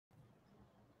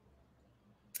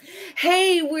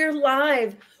Hey, we're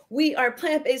live. We are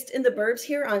plant-based in the Burbs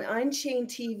here on Unchained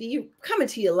TV, coming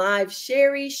to you live.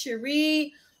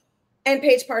 Sheree, and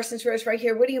Paige Parsons Roache right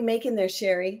here. What are you making there,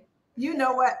 Sherry? You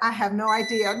know what? I have no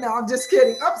idea. No, I'm just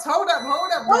kidding. Oops, hold up.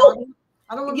 Oh, No,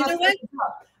 I don't want you know what?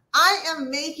 I am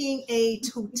making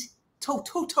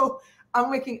I'm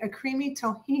making a creamy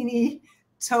tahini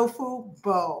tofu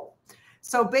bowl.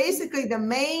 So basically, the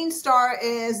main star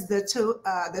is the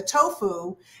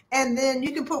tofu, and then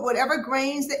you can put whatever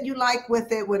grains that you like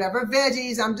with it, whatever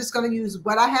veggies. I'm just going to use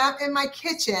what I have in my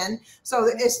kitchen, so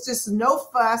it's just no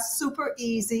fuss, super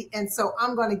easy. And so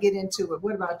I'm going to get into it.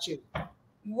 What about you?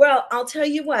 Well, I'll tell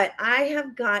you what. I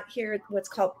have got here what's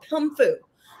called PUMFU.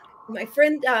 My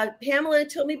friend Pamela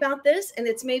told me about this, and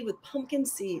it's made with pumpkin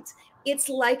seeds. It's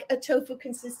like a tofu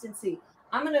consistency.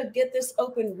 I'm going to get this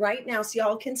open right now so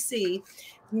y'all can see.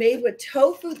 Made with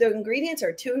tofu. The ingredients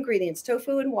are 2 ingredients,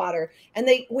 tofu and water. And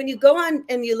when you go on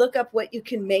and you look up what you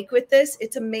can make with this,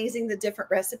 it's amazing, the different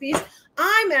recipes.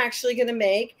 I'm actually going to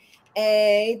make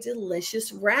a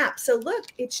delicious wrap. So look,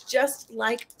 it's just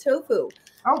like tofu.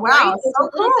 Oh, wow. Right? So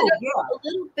cool. A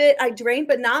little bit I drained,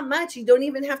 but not much. You don't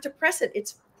even have to press it.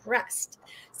 It's pressed.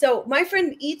 So my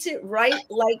friend eats it right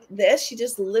like this. She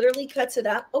just literally cuts it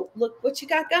up. Oh, look what you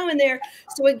got going there.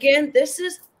 So again, this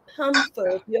is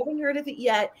PUMFU. If you haven't heard of it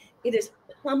yet, it is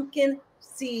pumpkin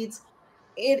seeds.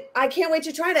 I can't wait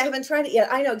to try it. I haven't tried it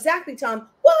yet. I know exactly, Tom.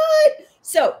 What?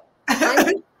 So I'm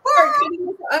going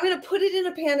to put it in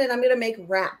a pan and I'm going to make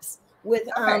wraps with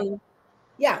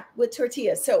with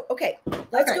tortillas. So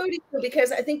let's go to you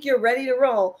because I think you're ready to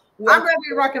roll. I'm ready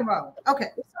to rock and roll. Okay.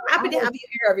 So happy to have you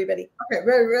here, everybody. Okay,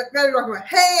 ready to rock and roll.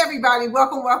 Hey, everybody.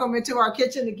 Welcome into our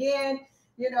kitchen again.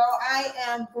 You know, I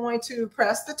am going to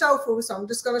press the tofu. So I'm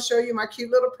just going to show you my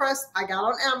cute little press I got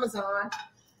on Amazon.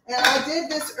 And I did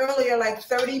this earlier, like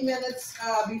 30 minutes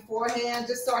beforehand,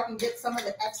 just so I can get some of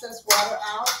the excess water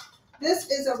out. This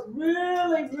is a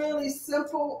really, really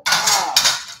simple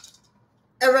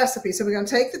recipe. So we're going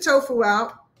to take the tofu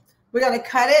out. We're going to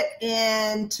cut it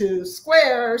into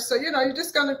squares. So, you know, you're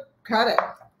just going to cut it.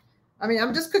 I mean,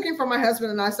 I'm just cooking for my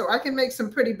husband and I, so I can make some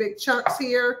pretty big chunks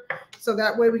here. So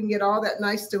that way we can get all that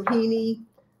nice tahini.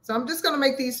 So I'm just going to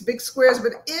make these big squares.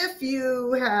 But if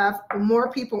you have more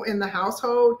people in the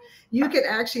household, you can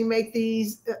actually make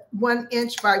these 1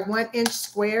 inch by 1 inch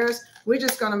squares. We're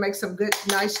just going to make some good,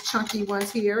 nice, chunky ones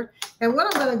here. And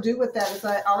what I'm going to do with that is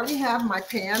I already have my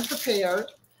pan prepared.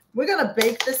 We're going to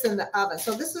bake this in the oven.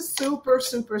 So this is super,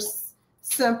 super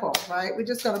simple, right? We're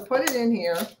just going to put it in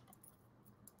here.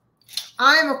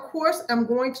 Of course, I'm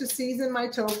going to season my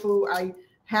tofu. I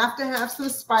have to have some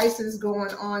spices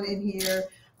going on in here.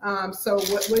 So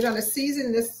what we're going to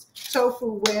season this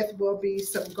tofu with will be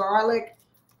some garlic,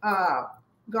 a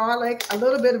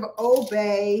little bit of Old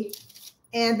Bay,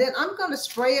 and then I'm going to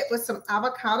spray it with some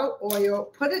avocado oil,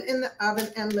 put it in the oven,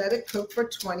 and let it cook for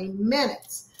 20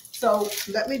 minutes. So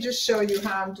let me just show you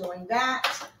how I'm doing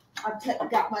that.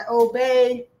 I've got my Old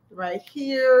Bay right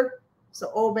here. So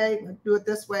Old Bay, do it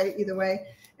this way, either way.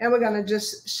 And we're going to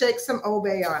just shake some Old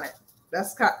Bay on it.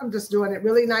 I'm just doing it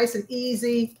really nice and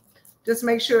easy. Just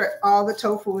make sure all the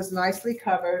tofu is nicely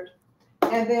covered.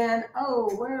 And then,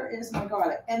 where is my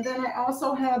garlic? And then I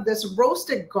also have this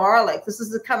roasted garlic. This is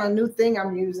the kind of new thing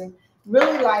I'm using.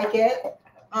 Really like it.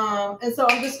 And so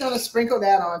I'm just going to sprinkle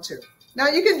that on too. Now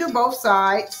you can do both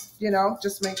sides, you know,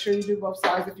 just make sure you do both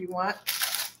sides if you want.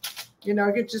 You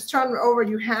know, you just turn it over.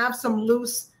 You have some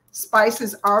loose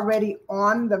spices already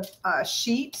on the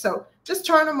sheet. So just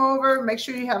turn them over, make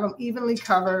sure you have them evenly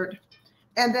covered.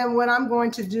 And then what I'm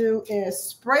going to do is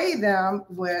spray them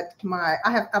with I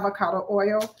have avocado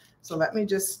oil. So let me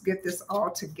just get this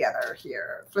all together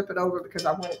here. Flip it over because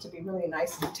I want it to be really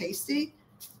nice and tasty.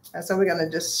 And so we're going to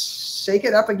just shake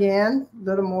it up again. A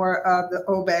little more of the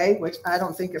Old Bay, which I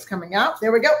don't think is coming out.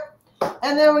 There we go.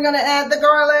 And then we're going to add the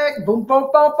garlic. Boom, boom,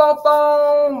 boom, boom,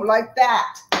 boom. Like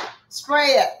that.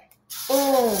 Spray it.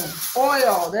 Boom.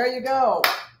 Oil. There you go.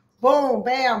 Boom.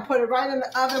 Bam. Put it right in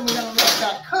the oven. We're going to let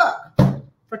that cook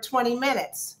for 20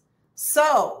 minutes.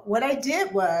 So what I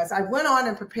did was I went on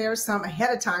and prepared some ahead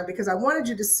of time because I wanted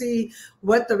you to see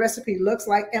what the recipe looks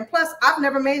like. And plus, I've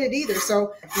never made it either.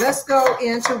 So let's go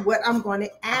into what I'm going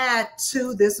to add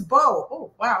to this bowl.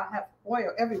 Oh, wow. I have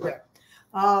oil everywhere.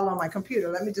 All on my computer.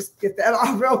 Let me just get that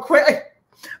off real quick.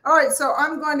 All right. So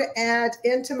I'm going to add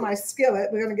into my skillet.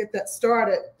 We're going to get that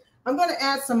started. I'm going to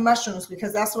add some mushrooms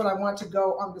because that's what I want to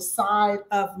go on the side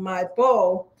of my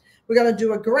bowl. We're going to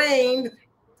do a grain,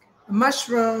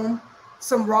 mushroom,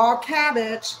 some raw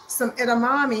cabbage, some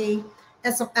edamame,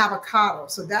 and some avocado.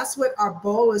 So that's what our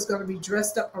bowl is going to be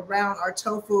dressed up around our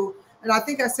tofu And I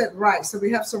think I said rice. So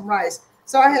we have some rice.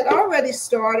 So I had already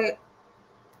started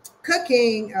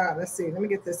cooking. Let's see. Let me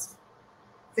get this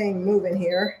thing moving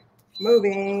here.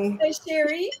 Moving. Hey,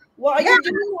 Sherry, while you're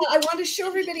doing that, I want to show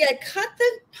everybody I cut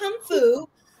the PUMFU,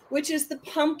 which is the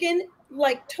pumpkin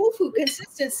like tofu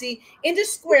consistency, into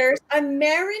squares. I'm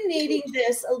marinating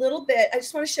this a little bit. I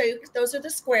just want to show you, those are the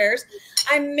squares.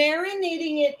 I'm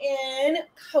marinating it in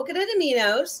coconut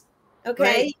aminos. Okay.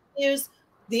 Right. You can use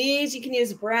these, you can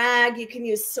use Bragg, you can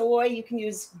use soy, you can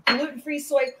use gluten-free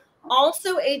soy,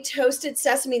 also a toasted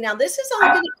sesame. Now, this is all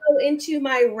going to go into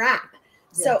my wrap.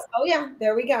 So, Yes. oh yeah,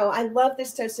 there we go. I love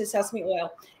this toasted sesame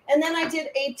oil. And then I did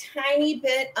a tiny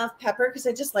bit of pepper because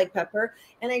I just like pepper,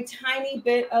 and a tiny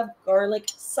bit of garlic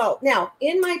salt. Now,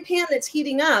 in my pan that's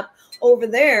heating up over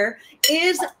there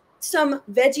is some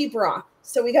veggie broth.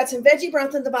 So we got some veggie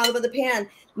broth at the bottom of the pan.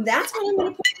 That's what I'm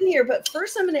going to put in here. But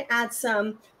first, I'm going to add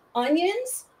some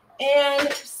onions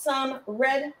and some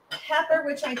red pepper,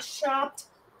 which I chopped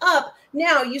up.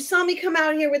 Now, you saw me come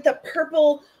out here with the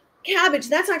purple cabbage.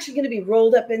 That's actually going to be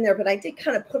rolled up in there, but I did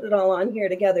kind of put it all on here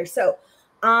together. So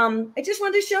I just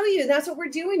wanted to show you that's what we're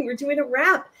doing. We're doing a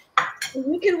wrap.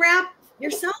 And you can wrap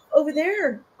yourself over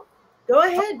there. Go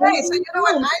ahead. Okay, so you know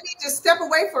what? I need to step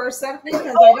away for a second because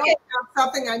I don't have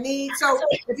something I need. So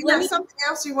if you have something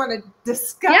else you want to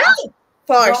discuss. Yeah,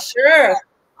 for sure.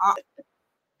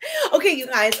 Okay, you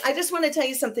guys, I just want to tell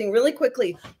you something really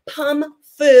quickly.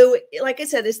 PUMFU, like I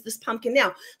said, is this pumpkin.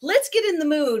 Now, let's get in the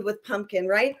mood with pumpkin,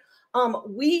 right?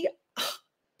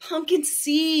 Pumpkin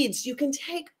seeds. You can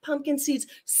take pumpkin seeds,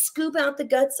 scoop out the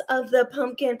guts of the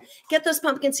pumpkin, get those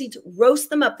pumpkin seeds,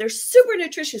 roast them up. They're super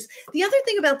nutritious. The other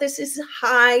thing about this is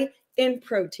high in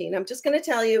protein. I'm just going to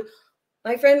tell you,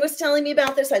 my friend was telling me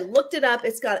about this. I looked it up.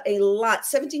 It's got a lot,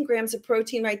 17 grams of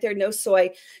protein right there, no soy.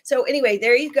 So anyway,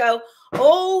 there you go.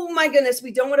 Oh my goodness,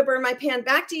 we don't want to burn my pan.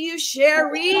 Back to you,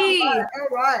 Sherry. All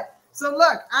right. So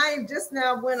look, I just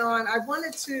now went on. I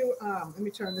wanted to, let me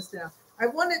turn this down. I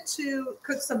wanted to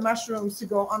cook some mushrooms to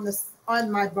go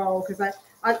on my bowl because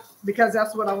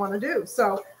that's what I want to do.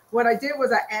 So what I did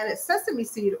was I added sesame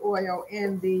seed oil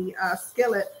in the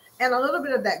skillet and a little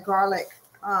bit of that garlic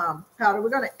powder. We're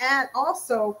going to add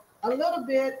also a little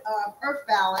bit of earth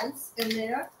balance in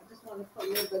there. I just want to put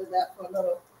a little bit of that for a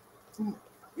little,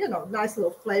 you know, nice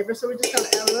little flavor. So we're just going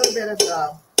to add a little bit of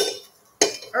the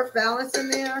earth balance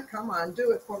in there. Come on, do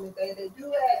it for me, baby.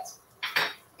 Do it.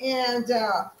 And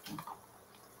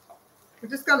we're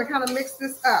just going to kind of mix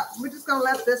this up. We're just going to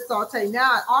let this saute. Now,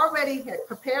 I already had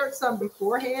prepared some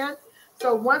beforehand.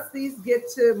 So once these get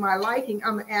to my liking,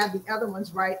 I'm going to add the other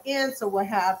ones right in. So we'll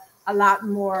have a lot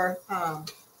more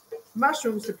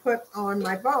mushrooms to put on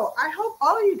my bowl. I hope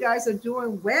all of you guys are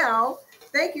doing well.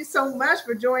 Thank you so much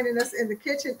for joining us in the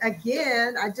kitchen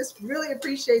again. I just really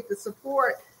appreciate the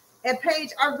support. And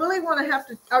Paige, I really want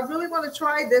to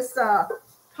try this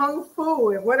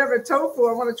PUMFU and whatever tofu.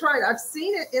 I want to try it. I've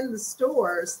seen it in the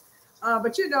stores,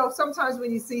 but you know, sometimes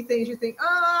when you see things, you think,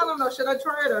 oh, I don't know, should I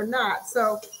try it or not?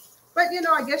 So, but you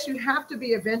know, I guess you have to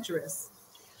be adventurous.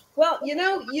 Well, you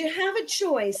know, you have a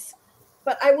choice,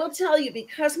 but I will tell you,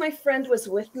 because my friend was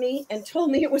with me and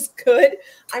told me it was good,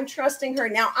 I'm trusting her.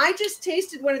 Now, I just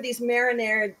tasted one of these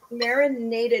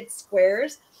marinated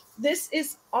squares. This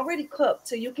is already cooked,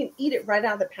 so you can eat it right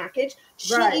out of the package.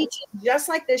 She eats it just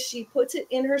like this. She puts it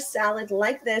in her salad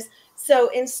like this. So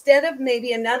instead of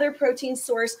maybe another protein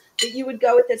source that you would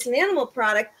go with that's an animal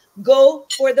product, go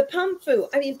for the PUMFU.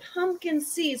 I mean, pumpkin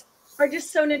seeds are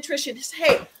just so nutritious.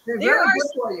 Hey, there are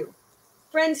for you.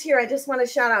 Friends here I just want to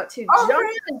shout out to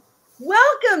John.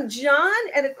 Welcome, John.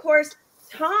 And of course,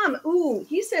 Tom. Ooh,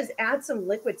 he says add some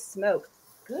liquid smoke.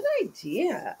 Good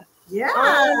idea. Yeah,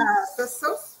 that's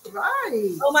so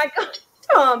right. Oh my God,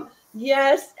 Tom.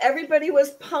 Yes, everybody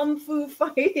was PUMFU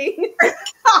fighting.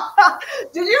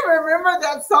 Do you remember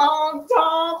that song,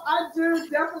 Tom? I do,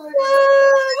 definitely.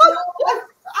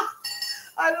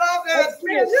 I love it.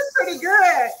 Man, you're pretty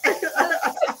good.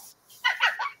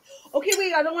 Okay,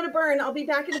 wait, I don't want to burn. I'll be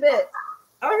back in a bit.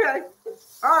 Okay.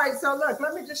 All right, so look,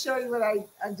 let me just show you what I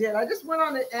did. I just went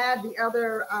on to add the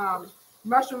other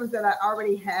mushrooms that I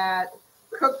already had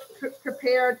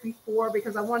prepared before,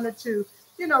 because I wanted to,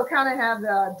 you know, kind of have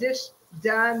the dish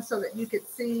done so that you could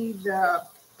see the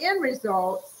end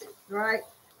results, right?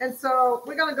 And so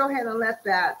we're going to go ahead and let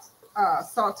that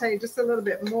saute just a little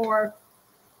bit more.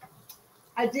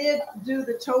 I did do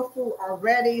the tofu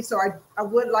already, so I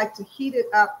would like to heat it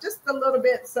up just a little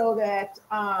bit so that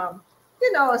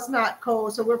you know, it's not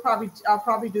cold. So I'll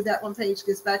probably do that when Paige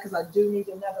gets back, because I do need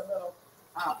another little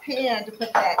pan to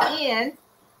put that in.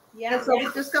 Yeah. And so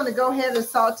we're just going to go ahead and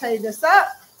saute this up.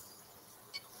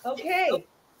 Okay.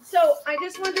 So I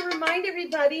just wanted to remind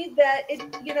everybody that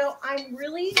I'm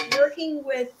really working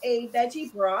with a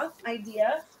veggie broth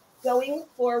idea going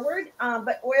forward.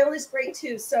 But oil is great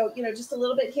too. So, just a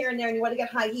little bit here and there, and you want to get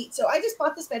high heat. So I just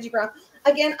bought this veggie broth.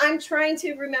 Again, I'm trying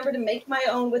to remember to make my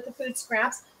own with the food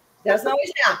scraps. Doesn't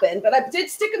always happen, but I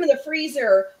did stick them in the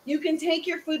freezer. You can take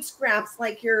your food scraps,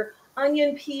 like your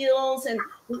onion peels and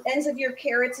the ends of your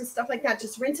carrots and stuff like that.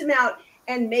 Just rinse them out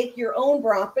and make your own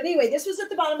broth. But anyway, this was at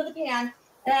the bottom of the pan.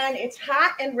 And it's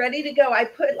hot and ready to go. I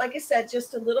put, like I said,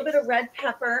 just a little bit of red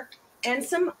pepper and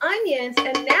some onions.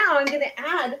 And now I'm going to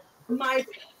add my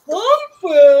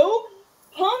PUMFU.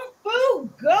 PUMFU,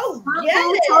 go get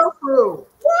it. Tofu.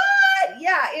 What?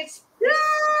 Yeah, it's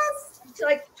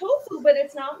like tofu, but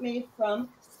it's not made from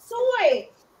soy.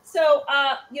 So,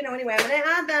 anyway, I'm going to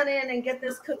add that in and get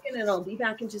this cooking, and I'll be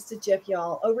back in just a jiff,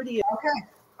 y'all. Over to you. Okay.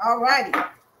 All righty.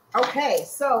 Okay,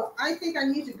 so I think I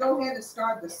need to go ahead and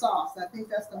start the sauce. I think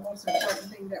that's the most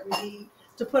important thing that we need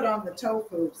to put on the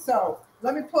tofu. So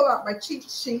let me pull out my cheat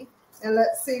sheet and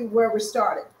let's see where we're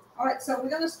starting. All right, so we're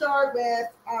going to start with,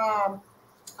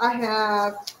 I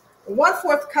have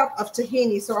 1/4 cup of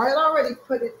tahini. So I had already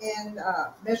put it in,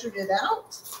 measured it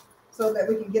out so that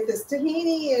we can get this.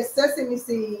 Tahini is sesame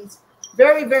seeds,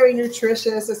 very, very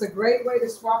nutritious. It's a great way to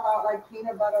swap out like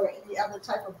peanut butter or any other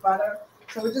type of butter.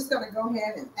 So we're just going to go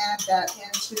ahead and add that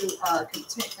into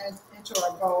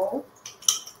our bowl.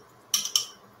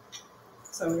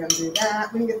 So we're going to do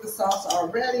that. We can get the sauce all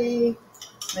ready.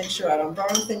 Make sure I don't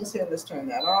burn things here. Let's turn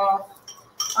that off.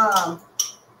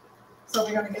 So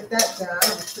we're going to get that done. I'm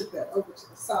going to put that over to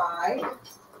the side.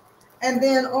 And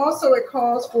then also it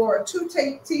calls for 2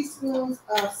 teaspoons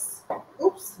of,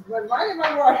 went right in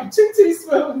my water, 2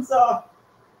 teaspoons of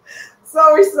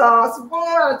soy sauce. Boy,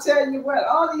 I'll tell you what,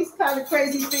 all these kind of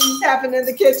crazy things happen in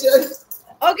the kitchen.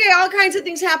 Okay, all kinds of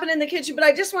things happen in the kitchen, but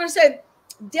I just want to say,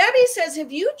 Debbie says,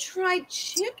 have you tried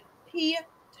chickpea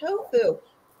tofu?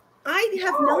 I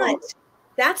have not.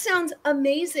 That sounds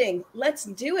amazing. Let's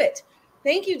do it.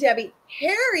 Thank you, Debbie.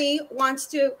 Harry wants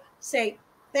to say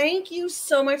thank you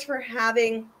so much for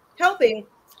helping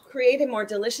create a more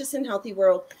delicious and healthy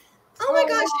world. Oh my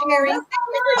gosh, Harry, thanks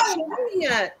for joining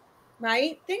us.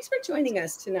 Right? Thanks for joining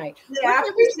us tonight. Yeah, I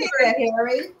appreciate that,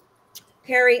 Harry.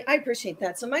 Harry, I appreciate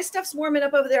that. So my stuff's warming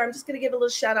up over there. I'm just going to give a little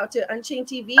shout out to Unchained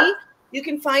TV. You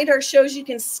can find our shows. You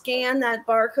can scan that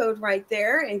barcode right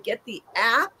there and get the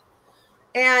app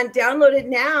and download it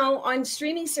now on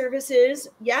streaming services.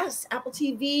 Yes, Apple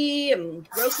TV and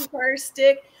Roku Fire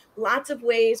Stick, lots of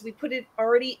ways. We put it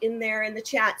already in there in the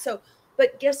chat. So,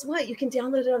 but guess what? You can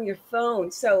download it on your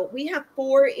phone. So we have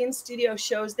 4 in-studio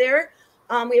shows there.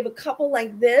 We have a couple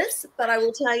like this, but I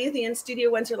will tell you the in-studio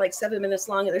ones are like 7 minutes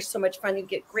long, and they're so much fun. You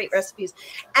get great recipes.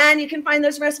 And you can find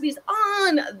those recipes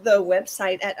on the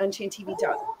website at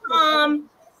UnchainedTV.com.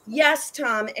 Yes,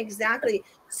 Tom, exactly.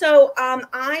 So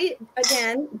I,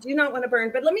 again, do not want to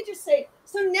burn, but let me just say,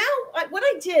 so now what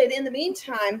I did in the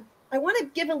meantime, I want to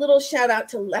give a little shout out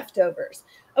to leftovers.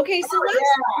 Okay, so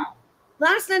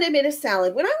last night I made a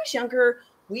salad. When I was younger,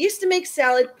 we used to make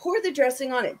salad, pour the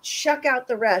dressing on it, chuck out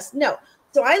the rest. No.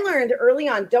 So I learned early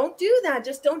on, don't do that.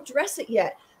 Just don't dress it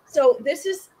yet. So this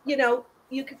is,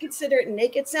 you could consider it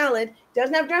naked salad.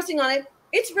 Doesn't have dressing on it.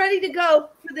 It's ready to go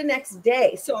for the next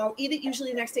day. So I'll eat it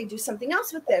usually the next day, do something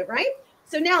else with it, right?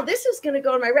 So now this is going to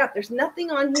go in my wrap. There's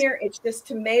nothing on here. It's just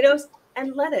tomatoes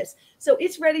and lettuce. So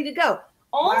it's ready to go.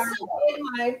 Also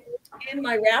in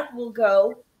my wrap will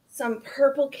go some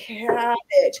purple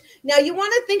cabbage. Now you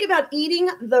want to think about eating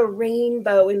the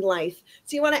rainbow in life.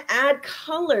 So you want to add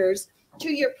colors to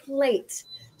your plate.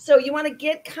 So you want to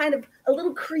get kind of a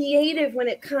little creative when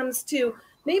it comes to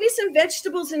maybe some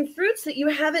vegetables and fruits that you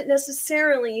haven't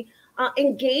necessarily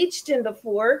engaged in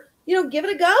before. Give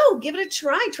it a go, give it a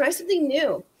try something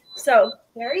new. So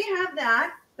there you have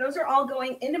that. Those are all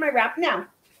going into my wrap now.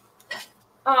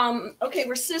 Okay,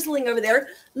 we're sizzling over there.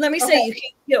 Let me say,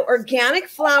 organic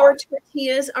flour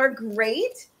tortillas are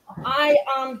great. I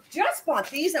just bought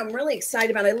these. I'm really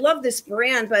excited about it. I love this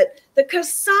brand, but the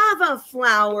cassava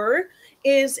flour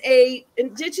is a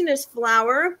indigenous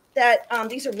flour that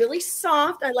these are really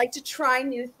soft. I like to try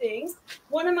new things.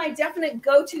 One of my definite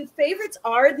go-to favorites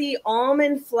are the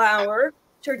almond flour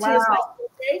tortillas. Wow.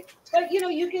 But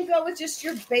you can go with just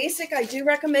your basic. I do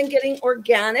recommend getting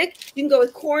organic. You can go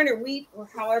with corn or wheat or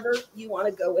however you want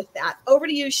to go with that. Over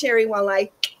to you, Sherry, while I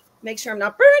make sure I'm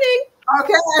not burning.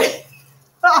 Okay.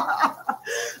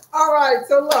 All right.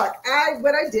 So look,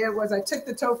 what I did was I took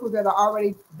the tofu that I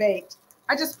already baked.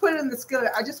 I just put it in the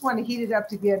skillet. I just want to heat it up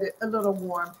to get it a little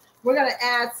warm. We're going to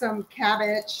add some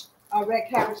cabbage, red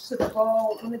cabbage to the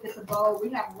bowl. Let me get the bowl. We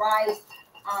have rice.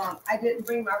 I didn't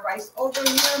bring my rice over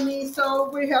near me, so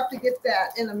we have to get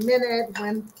that in a minute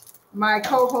when my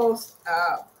co-host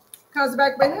comes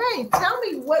back. But hey, tell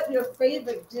me what your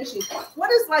favorite dish is.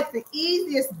 What is like the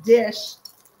easiest dish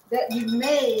that you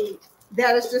made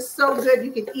that is just so good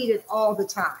you can eat it all the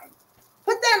time?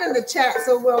 Put that in the chat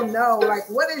so we'll know, like,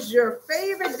 what is your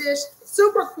favorite dish?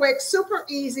 Super quick, super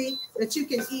easy, that you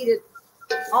can eat it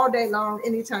all day long,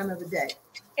 any time of the day.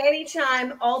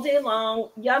 Anytime, all day long.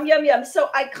 Yum, yum, yum. So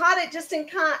I caught it just in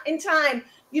time.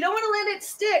 You don't want to let it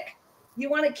stick. You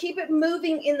want to keep it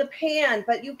moving in the pan,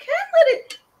 but you can let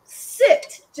it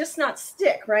sit, just not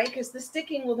stick, right? Because the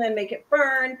sticking will then make it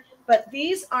burn. But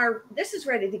this is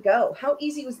ready to go. How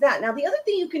easy was that? Now, the other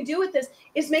thing you can do with this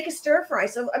is make a stir fry.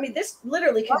 So, I mean, this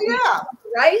literally can be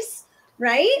rice,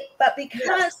 right? But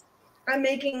because I'm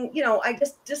making, I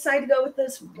just decided to go with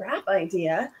this wrap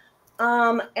idea.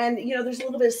 And, there's a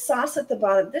little bit of sauce at the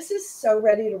bottom. This is so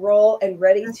ready to roll and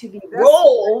ready to be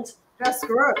rolled. That's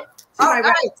good. All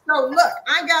right. So, look,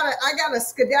 I gotta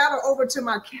skedaddle over to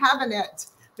my cabinet,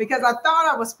 because I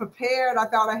thought I was prepared. I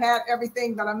thought I had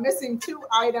everything, but I'm missing 2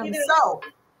 items. So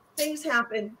things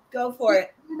happen. Go for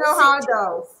it. You know how it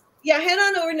goes. Yeah, head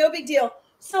on over. No big deal.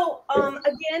 So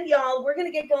again, y'all, we're going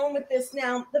to get going with this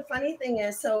now. The funny thing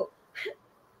is, all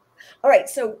right,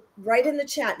 so right in the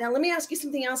chat. Now, let me ask you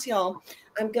something else, y'all.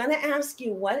 I'm going to ask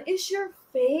you, what is your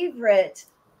favorite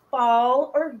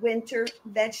fall or winter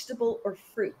vegetable or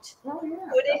fruit? Oh, yeah.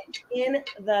 Put it in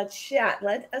the chat.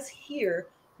 Let us hear.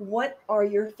 What are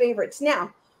your favorites?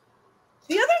 Now,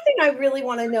 the other thing I really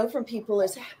want to know from people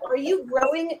is, are you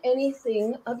growing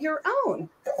anything of your own?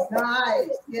 Nice.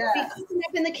 Yeah. Be cooking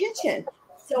up in the kitchen.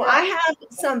 So I have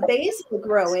some basil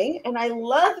growing, and I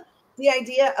love the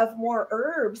idea of more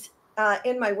herbs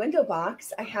in my window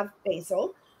box. I have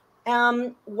basil.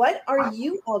 What are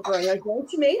you all growing? Are you growing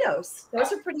tomatoes?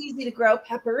 Those are pretty easy to grow.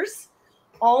 Peppers.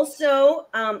 Also,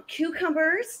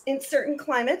 cucumbers in certain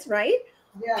climates, right?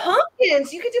 Yeah.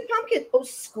 Pumpkins. You could do pumpkins. Oh,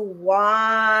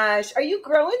 squash. Are you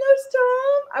growing those,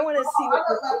 Tom? I want to see what I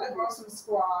would love to grow some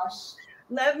squash.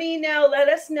 Let me know. Let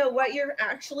us know what you're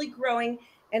actually growing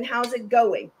and how's it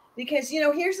going. Because,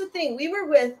 here's the thing. We were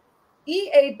with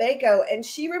E.A. Bako, and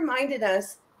she reminded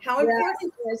us how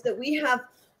important it is that we have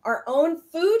our own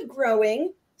food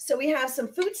growing. So we have some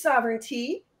food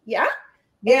sovereignty. Yeah.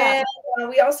 And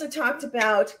we also talked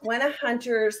about Gwenna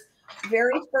Hunter's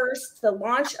the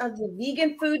launch of the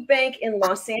vegan food bank in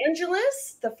Los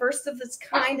Angeles, the first of its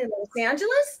kind in Los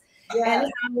Angeles, and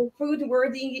how food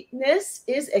worthiness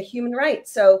is a human right.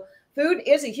 So food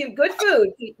is good food.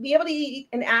 Be able to eat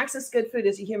and access good food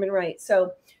is a human right.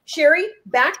 So Sherry,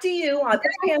 back to you. I'll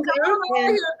put your hand down.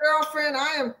 Here, girlfriend,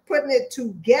 I am putting it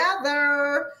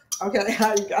together. Okay,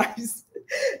 hi you guys.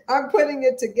 I'm putting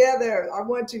it together. I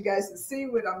want you guys to see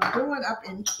what I'm doing up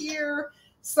in here.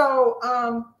 So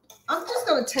I'm just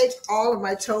going to take all of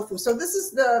my tofu. So this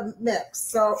is the mix.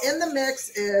 So in the mix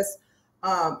is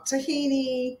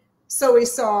tahini, soy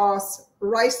sauce,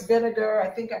 rice vinegar. I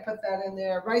think I put that in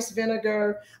there. Rice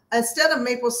vinegar. Instead of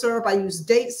maple syrup, I use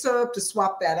date syrup to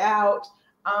swap that out.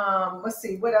 Let's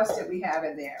see. What else did we have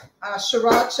in there?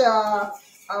 Sriracha.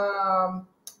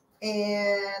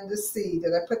 And let's see.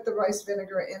 Did I put the rice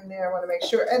vinegar in there? I want to make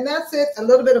sure. And that's it. A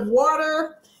little bit of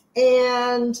water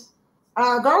and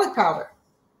garlic powder.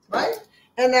 Right?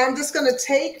 And now I'm just going to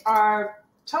take our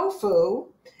tofu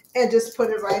and just put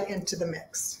it right into the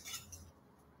mix.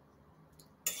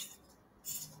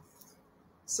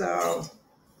 So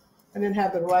I didn't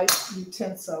have the right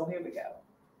utensil. Here we go.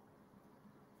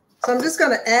 So I'm just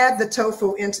going to add the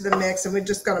tofu into the mix, and we're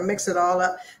just going to mix it all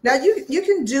up. Now you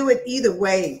can do it either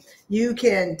way. You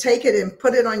can take it and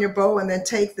put it on your bowl and then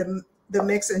take the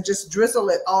mix and just drizzle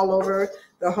it all over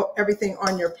everything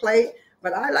on your plate.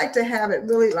 But I like to have it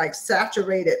really like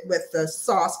saturated with the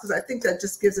sauce, because I think that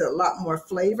just gives it a lot more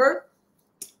flavor.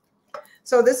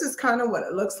 So this is kind of what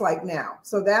it looks like now.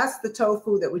 So that's the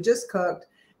tofu that we just cooked.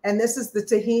 And this is the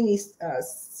tahini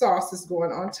sauce that's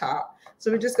going on top.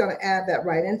 So we're just going to add that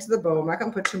right into the bowl. I'm not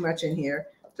going to put too much in here,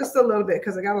 just a little bit,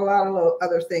 because I got a lot of little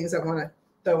other things I want to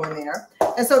throw in there.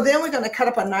 And so then we're going to cut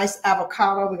up a nice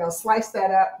avocado. We're going to slice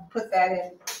that up and put that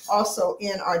in also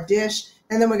in our dish.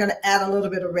 And then we're going to add a little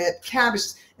bit of red cabbage.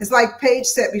 It's like Paige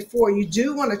said before, you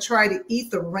do want to try to eat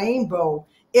the rainbow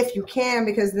if you can,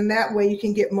 because then that way you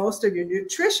can get most of your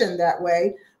nutrition that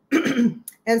way.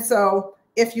 And so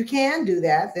if you can do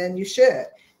that, then you should.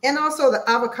 And also the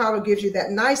avocado gives you that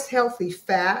nice healthy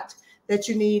fat that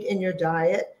you need in your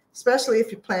diet, especially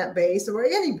if you're plant-based or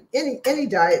any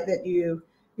diet that you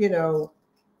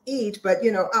eat. But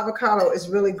avocado is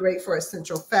really great for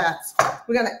essential fats.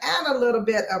 We're going to add a little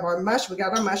bit of our we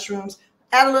got our mushrooms,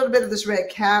 add a little bit of this red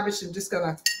cabbage. I'm just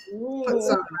gonna put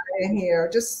some right in here,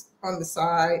 just on the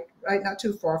side, right, not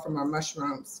too far from our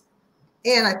mushrooms.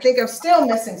 And I think I'm still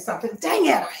missing something. Dang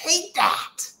it, I hate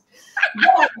that.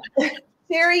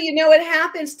 Sherry, you know what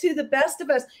happens to the best of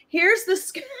us. Here's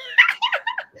the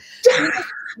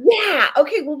yeah.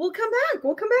 Okay. Well, we'll come back.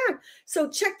 We'll come back. So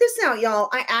check this out, y'all.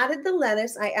 I added the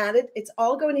lettuce. It's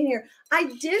all going in here.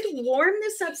 I did warm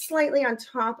this up slightly on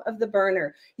top of the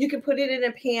burner. You can put it in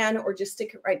a pan or just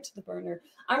stick it right to the burner.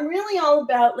 I'm really all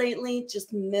about lately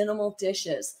just minimal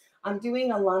dishes. I'm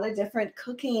doing a lot of different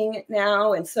cooking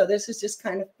now. And so this is just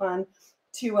kind of fun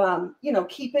to,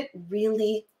 keep it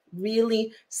really,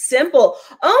 really simple.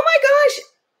 Oh my gosh.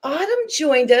 Autumn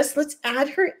joined us. Let's add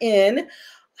her in.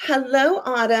 Hello,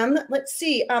 Autumn. Let's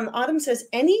see. Autumn says,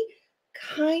 any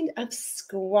kind of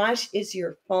squash is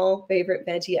your fall favorite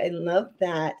veggie. I love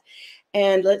that.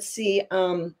 And let's see.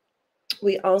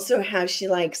 We also have, she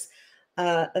likes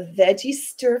a veggie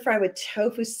stir fry with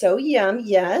tofu. So yum.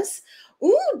 Yes.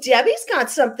 Ooh, Debbie's got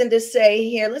something to say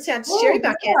here. Let's add Sherry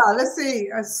back in. Let's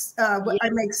see. I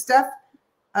make stuffed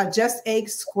just egg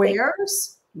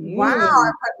squares. Wow,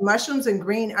 I put mushrooms and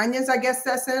green onions, I guess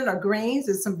that's in it, or greens,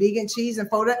 and some vegan cheese and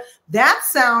feta. That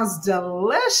sounds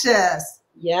delicious.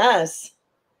 Yes.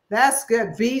 That's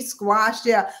good. Beet squash.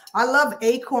 Yeah, I love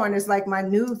acorn. It's like my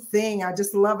new thing. I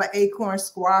just love an acorn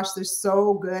squash. They're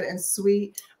so good and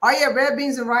sweet. Oh yeah, red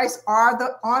beans and rice are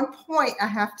on point, I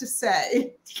have to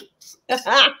say.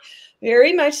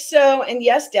 Very much so. And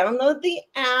yes, download the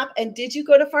app. And did you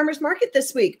go to Farmer's Market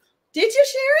this week? Did you,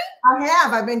 Sherry? I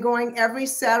have. I've been going every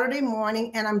Saturday morning,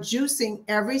 and I'm juicing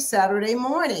every Saturday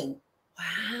morning.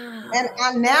 Wow.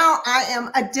 And now I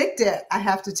am addicted. I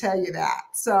have to tell you that.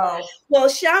 So, well,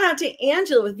 shout out to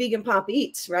Angela with Vegan Pop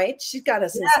Eats, right? She's got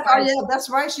us. Yeah, oh yeah, that's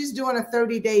right. She's doing a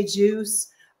 30-day juice.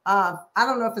 I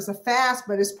don't know if it's a fast,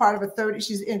 but it's part of a 30.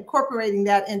 She's incorporating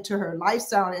that into her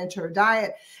lifestyle and into her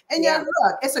diet. And yeah,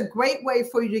 look, it's a great way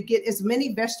for you to get as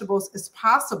many vegetables as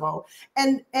possible.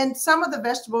 And some of the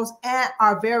vegetables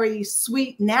are very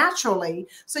sweet naturally.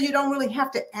 So you don't really have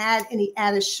to add any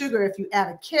added sugar. If you add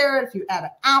a carrot, if you add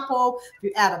an apple, if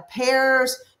you add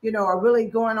pears, are really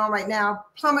going on right now.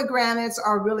 Pomegranates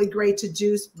are really great to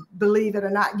juice. Believe it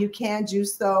or not, you can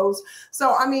juice those.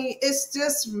 So, I mean, it's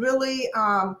just really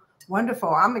wonderful.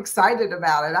 I'm excited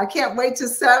about it. I can't wait till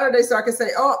Saturday so I can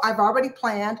say, oh, I've already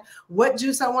planned what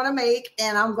juice I want to make,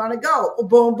 and I'm going to go.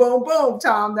 Boom, boom, boom,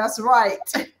 Tom. That's right.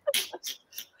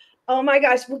 Oh my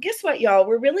gosh. Well, guess what, y'all?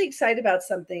 We're really excited about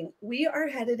something. We are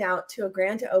headed out to a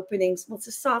grand opening. Well, it's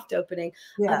a soft opening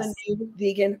of a new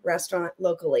vegan restaurant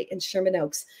locally in Sherman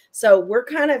Oaks. So we're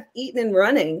kind of eating and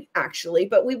running, actually,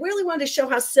 but we really wanted to show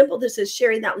how simple this is.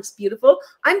 Sherry, that looks beautiful.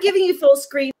 I'm giving you full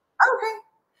screen. Okay.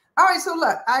 All right. So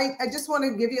look, I just want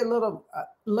to give you a little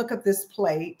look at this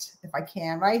plate, if I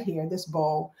can, right here, this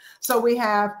bowl. So we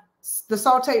have the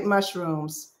sauteed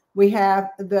mushrooms. We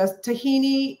have the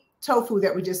tahini tofu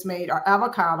that we just made, our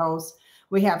avocados.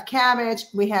 We have cabbage.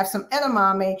 We have some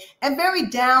edamame. And very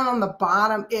down on the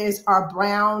bottom is our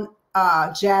brown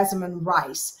jasmine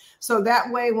rice. So that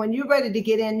way, when you're ready to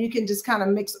get in, you can just kind of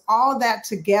mix all that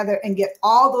together and get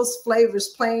all those flavors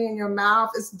playing in your mouth.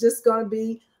 It's just going to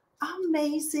be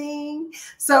amazing.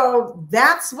 So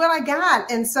that's what I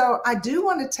got. And so I do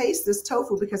want to taste this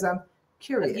tofu because I'm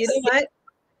curious. You know what?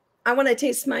 I want to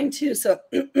taste mine too. So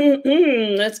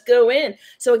let's go in.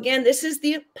 So again, this is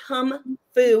the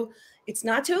PUMFU. It's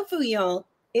not tofu, y'all.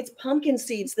 It's pumpkin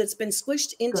seeds that's been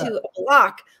squished into a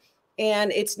block.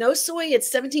 And it's no soy.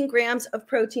 It's 17 grams of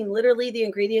protein. Literally, the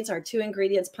ingredients are 2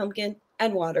 ingredients, pumpkin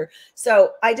and water.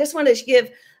 So I just want to give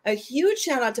a huge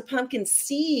shout out to pumpkin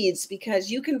seeds,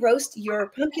 because you can roast your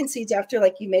pumpkin seeds after,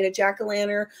 like, you made a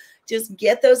jack-o'-lantern. Just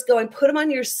get those going. Put them on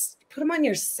your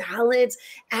salads.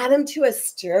 Add them to a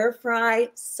stir fry.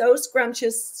 So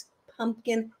scrumptious.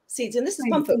 Pumpkin seeds. And this is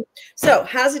PUMFU. So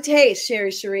how's it taste,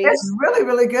 Sherry? It's really,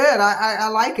 really good. I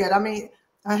like it. I mean,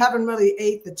 I haven't really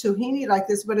ate the tahini like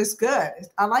this, but it's good.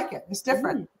 I like it. It's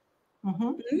different.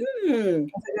 Mm-hmm. Is it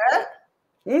good?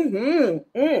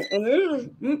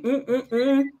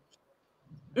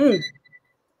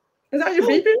 Is that your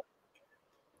beeping?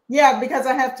 Yeah, because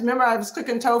I have to remember I was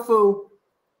cooking tofu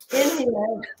in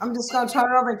here. I'm just going to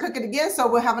turn it over and cook it again, so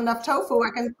we'll have enough tofu. I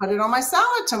can put it on my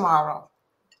salad tomorrow.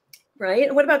 Right.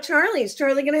 And what about Charlie? Is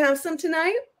Charlie going to have some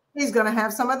tonight? He's going to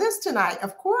have some of this tonight,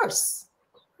 of course.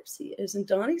 Of course he is. And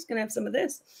Donnie's going to have some of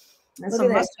this. And some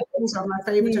mushrooms are my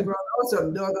favorite to grow.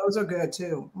 Those are good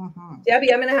too.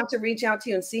 Debbie, I'm going to have to reach out to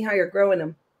you and see how you're growing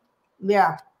them.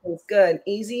 Yeah. It's good.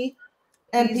 Easy.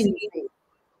 And easy.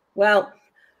 Well,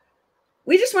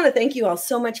 we just want to thank you all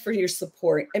so much for your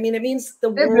support. I mean, it means the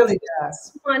world. It really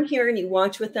does. Come on here and you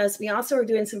watch with us. We also are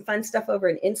doing some fun stuff over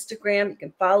on Instagram. You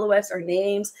can follow us, our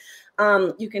names.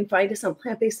 You can find us on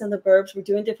Plant-Based on the Burbs. We're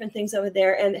doing different things over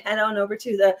there, and head on over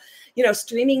to the,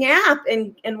 streaming app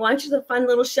and watch the fun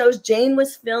little shows Jane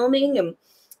was filming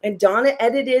and Donna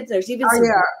edited. There's even some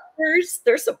bloopers.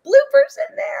 There's some bloopers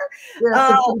in there.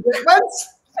 Yeah, some good ones.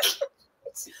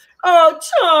 Oh,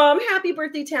 Tom, happy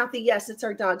birthday, Taffy. Yes, it's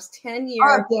our dog's 10-year.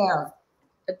 Oh,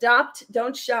 yeah. Adopt,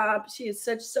 don't shop. She is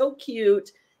so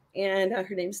cute. And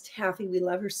her name's Taffy. We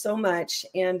love her so much.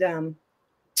 And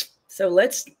so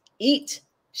let's eat,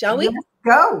 shall we?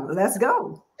 Let's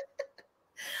go.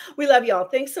 We love y'all.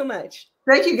 Thanks so much.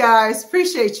 Thank you, guys.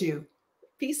 Appreciate you.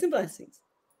 Peace and blessings.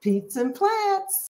 Peats and plants.